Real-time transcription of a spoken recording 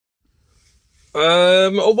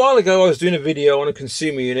A while ago I was doing a video on a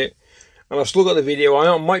consumer unit, and I've still got the video.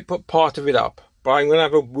 I might put part of it up, but I'm going to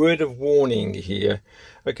have a word of warning here.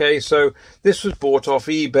 Okay, so this was bought off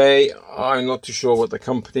eBay. I'm not too sure what the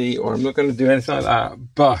company, or I'm not going to do anything like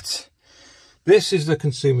that, but this is the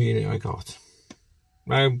consumer unit I got.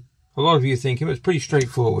 Now, a lot of you think it was pretty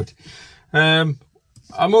straightforward. I'm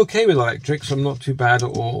okay with electrics, I'm not too bad at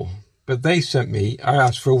all. But they sent me, I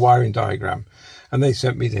asked for a wiring diagram, and they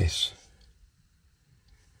sent me this.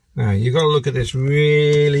 Now, you've got to look at this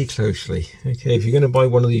really closely. Okay, if you're going to buy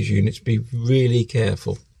one of these units, be really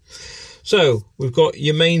careful. So, we've got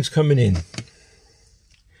your mains coming in,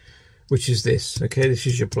 which is this. Okay, this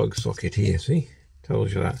is your plug socket here, see?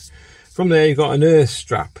 Tells you that. From there, you've got an earth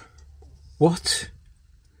strap. What?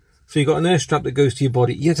 So you've got an earth strap that goes to your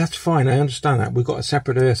body. Yeah, that's fine, I understand that. We've got a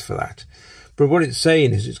separate earth for that. But what it's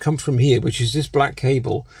saying is, it's come from here, which is this black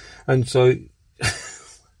cable. And so, I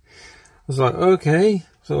was like, okay.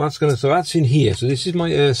 So that's in here. So this is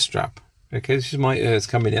my earth strap. Okay, this is my earth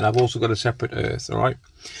coming in. I've also got a separate earth, all right?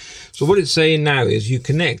 So what it's saying now is you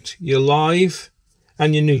connect your live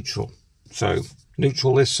and your neutral. So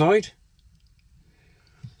neutral this side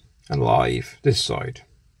and live this side.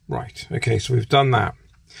 Right, okay, so we've done that.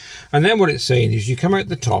 And then what it's saying is you come out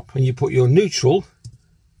the top and you put your neutral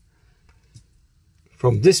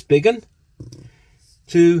from this big one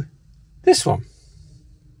to this one.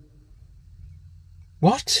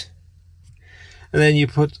 What? And then you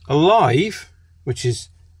put a live, which is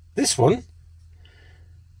this one,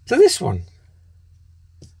 to this one.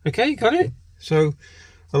 Okay, got it? So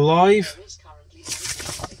a live.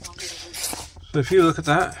 So if you look at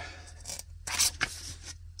that,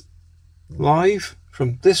 live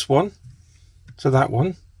from this one to that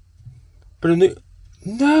one, but a new.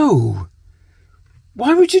 No!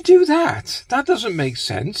 Why would you do that? That doesn't make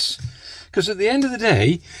sense. Because at the end of the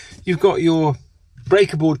day, you've got your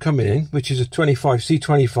breaker board coming in, which is a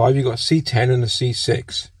C25, you've got a C10 and a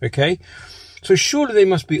C6, okay? So surely they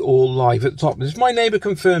must be all live at the top. This, my neighbour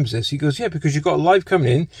confirms this. He goes, yeah, because you've got a live coming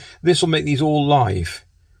in, this will make these all live.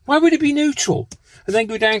 Why would it be neutral? And then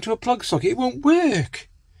go down to a plug socket? It won't work.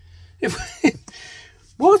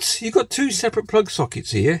 What? You've got two separate plug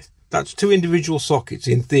sockets here. That's two individual sockets.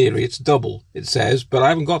 In theory, it's double, it says, but I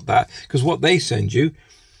haven't got that, because what they send you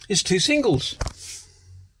is two singles.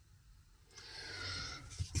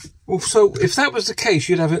 Well, so if that was the case,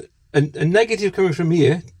 you'd have a negative coming from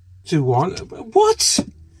here to one. What?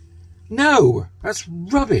 No, that's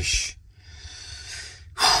rubbish.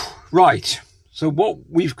 Right, so what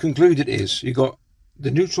we've concluded is you've got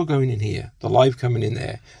the neutral going in here, the live coming in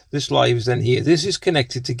there. This live is then here. This is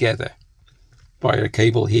connected together by a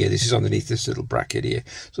cable here. This is underneath this little bracket here.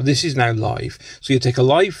 So this is now live. So you take a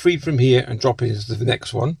live feed from here and drop it into the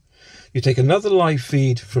next one. You take another live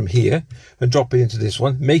feed from here and drop it into this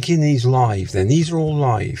one, making these live. Then these are all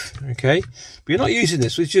live, okay? But you're not using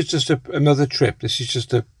this. It's just another trip. This is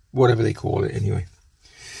just a whatever they call it anyway.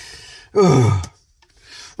 Ugh.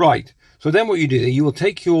 Right. So then what you do, you will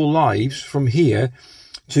take your lives from here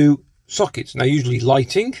to sockets. Now, usually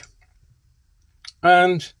lighting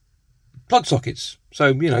and plug sockets. So,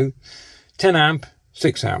 you know, 10 amp,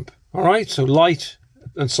 6 amp. All right. So light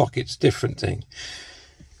and sockets, different thing.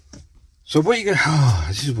 So what you got,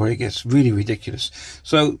 this is where it gets really ridiculous.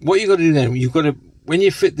 So what you've got to do then, you've got to, when you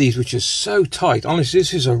fit these, which are so tight, honestly,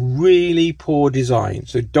 this is a really poor design.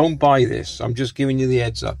 So don't buy this. I'm just giving you the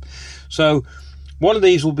heads up. So one of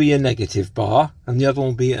these will be a negative bar and the other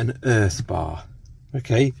one will be an earth bar.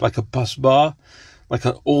 Okay, like a bus bar, like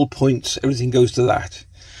an all points, everything goes to that.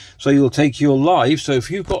 So you'll take your live. So if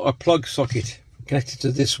you've got a plug socket connected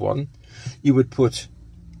to this one, you would put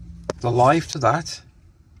the live to that,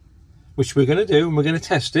 which we're going to do, and we're going to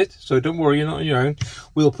test it. So don't worry, you're not on your own.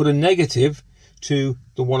 We'll put a negative to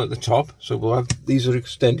the one at the top. So we'll have, these are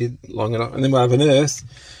extended long enough. And then we'll have an earth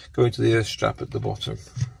going to the earth strap at the bottom.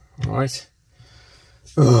 All right.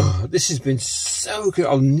 Oh, this has been so good.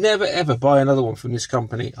 I'll never ever buy another one from this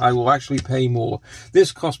company. I will actually pay more.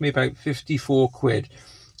 This cost me about 54 quid.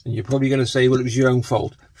 And you're probably going to say, well, it was your own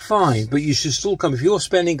fault. Fine, but you should still come. If you're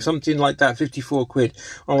spending something like that, 54 quid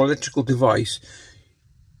on an electrical device,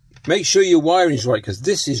 make sure your wiring is right, because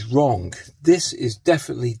this is wrong. This is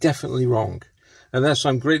definitely wrong. Unless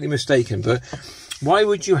I'm greatly mistaken. But why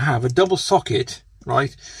would you have a double socket,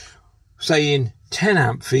 right, saying 10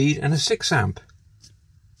 amp feed and a 6 amp?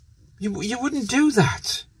 You wouldn't do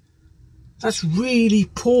that. That's really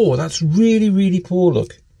poor. That's really poor,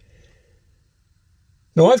 look.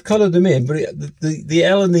 Now, I've coloured them in, but the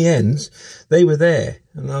L and the ends, they were there.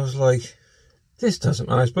 And I was like, this doesn't...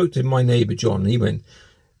 And I spoke to my neighbour, John, and he went,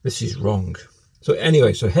 this is wrong. So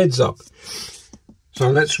anyway, so heads up. So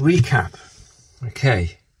let's recap.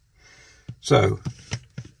 Okay, so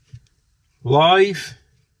live,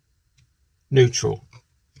 neutral,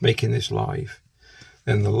 making this live.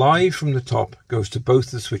 Then the live from the top goes to both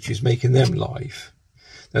the switches, making them live.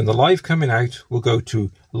 Then the live coming out will go to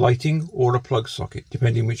lighting or a plug socket,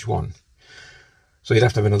 depending which one. So you'd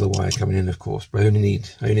have to have another wire coming in, of course, but I only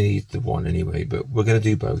need the one anyway, but we're going to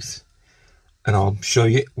do both. And I'll show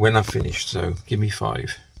you when I've finished, so give me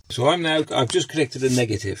 5. So I've just connected a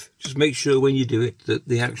negative. Just make sure when you do it that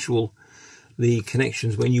the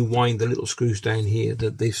connections, when you wind the little screws down here,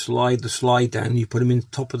 that they slide the slide down, you put them in the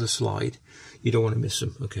top of the slide. You don't want to miss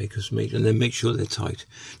them, okay, and then make sure they're tight.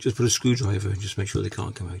 Just put a screwdriver and just make sure they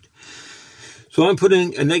can't come out. So I'm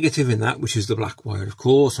putting a negative in that, which is the black wire, of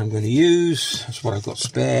course, I'm going to use. That's what I've got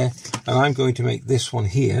spare. And I'm going to make this one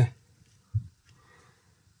here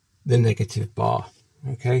the negative bar.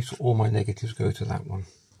 Okay, so all my negatives go to that one.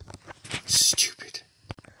 Stupid.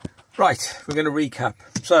 Right, we're going to recap.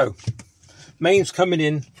 So, mains coming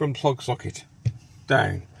in from plug socket,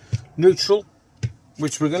 down. Neutral,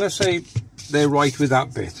 which we're going to say they're right with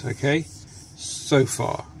that bit, okay, so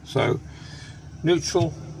far. So,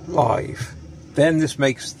 neutral, live. Then this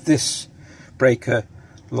makes this breaker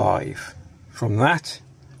live. From that,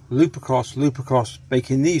 loop across,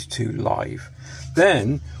 making these two live.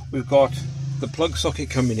 Then we've got the plug socket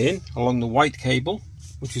coming in along the white cable,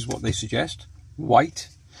 which is what they suggest, white.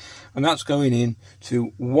 And that's going in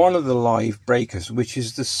to one of the live breakers, which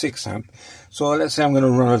is the 6 amp. So let's say I'm going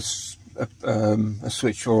to run a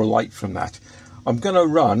switch or a light from that. I'm going to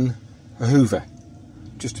run a Hoover,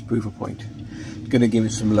 just to prove a point. Going to give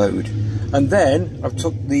it some load. And then I've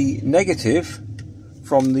took the negative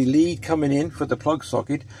from the lead coming in for the plug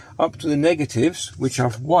socket up to the negatives, which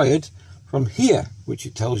I've wired from here, which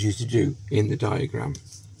it tells you to do in the diagram.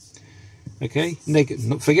 Okay,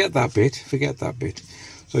 forget that bit.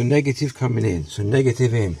 So negative coming in, so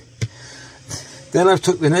negative in. Then I've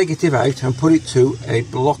took the negative out and put it to a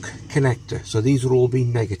block connector. So these will all be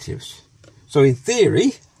negatives. So in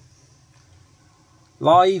theory,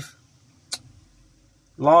 live.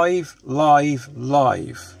 There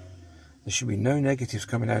should be no negatives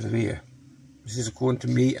coming out of here. This is according to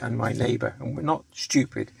me and my neighbour, and we're not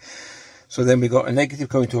stupid. So then we've got a negative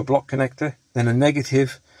going to a block connector, then a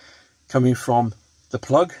negative coming from the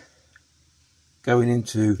plug going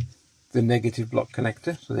into the negative block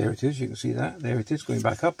connector. So there it is, you can see that. There it is, going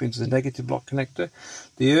back up into the negative block connector.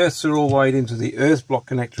 The earths are all wired into the earth block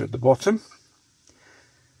connector at the bottom.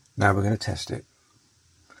 Now we're going to test it.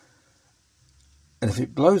 And if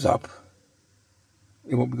it blows up,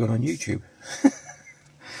 it won't be good on YouTube.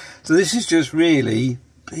 So this is just really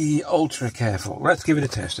be ultra careful. Let's give it a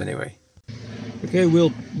test anyway. Okay,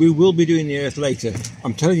 we will be doing the earth later.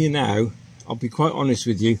 I'm telling you now, I'll be quite honest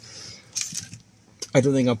with you, I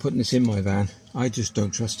don't think I'm putting this in my van. I just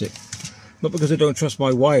don't trust it. Not because I don't trust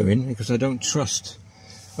my wiring, because I don't trust.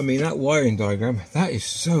 I mean, that wiring diagram, that is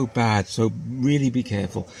so bad, so really be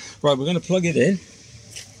careful. Right, we're going to plug it in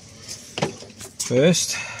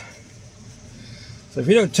first. So if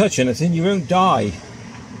you don't touch anything, you won't die.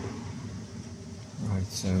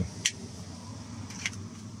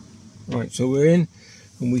 Right, so we're in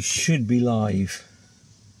and we should be live.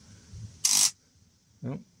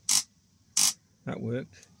 Oh, that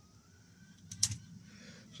worked.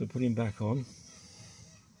 So put him back on.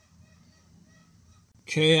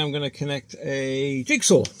 Okay, I'm going to connect a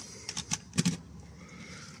jigsaw.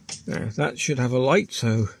 Now that should have a light,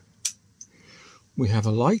 so we have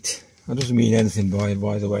a light. That doesn't mean anything by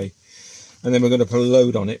the way. And then we're going to put a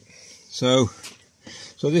load on it. So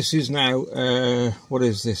this is now, what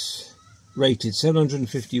is this? Rated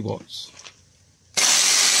 750 watts.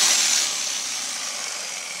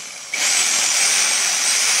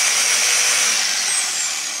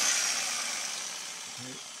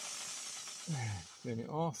 Turn it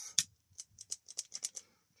off.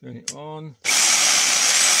 Turn it on. Now,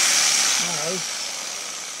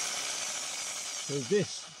 so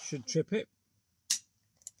this should trip it.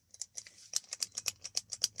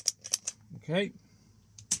 Okay.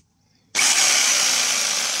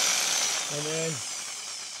 And then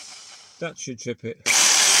that should trip it.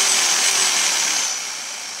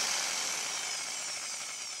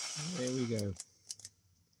 There we go.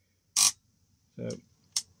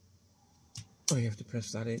 So you have to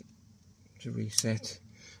press that in to reset.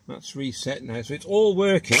 That's reset now, so it's all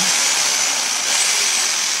working.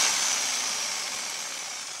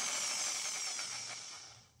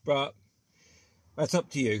 But that's up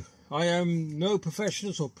to you. I am no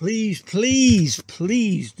professional, so please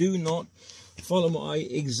do not follow my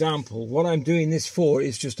example. What I'm doing this for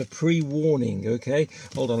is just a pre-warning, okay?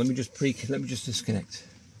 Hold on, let me just disconnect.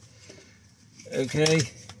 Okay.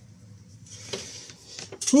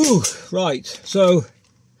 Whew, right, so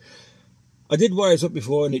I did wires up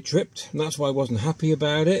before and it tripped, and that's why I wasn't happy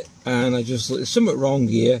about it, and I just thought there's something wrong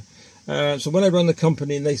here. So when I run the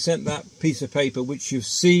company and they sent that piece of paper, which you've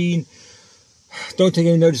seen, don't take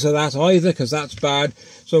any notice of that either, because that's bad.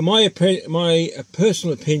 So my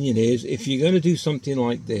personal opinion is, if you're going to do something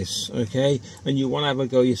like this, okay, and you want to have a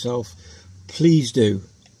go yourself, please do.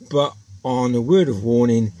 But on a word of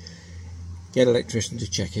warning, get an electrician to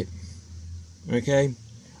check it, okay?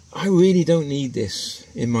 I really don't need this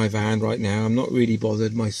in my van right now. I'm not really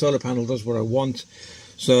bothered. My solar panel does what I want,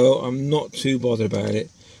 so I'm not too bothered about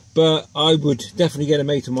it. But I would definitely get a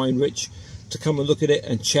mate of mine, Rich, to come and look at it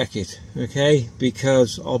and check it, okay?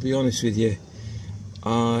 Because I'll be honest with you,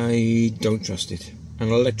 I don't trust it. An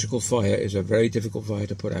electrical fire is a very difficult fire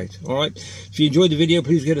to put out. All right, if you enjoyed the video,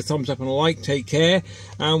 please give it a thumbs up and a like. Take care,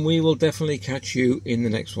 and we will definitely catch you in the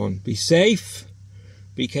next one. Be safe,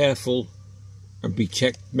 be careful, and be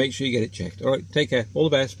checked. Make sure you get it checked. All right, take care. All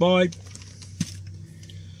the best. Bye.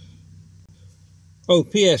 Oh,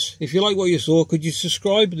 P.S. If you like what you saw, could you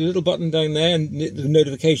subscribe with the little button down there and the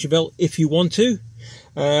notification bell if you want to?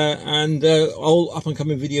 All up and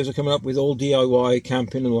coming videos are coming up with all DIY,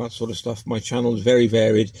 camping and all that sort of stuff. My channel is very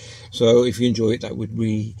varied, so if you enjoy it, that would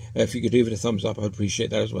be, if you could give it a thumbs up, I'd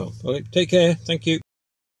appreciate that as well. All right, take care. Thank you.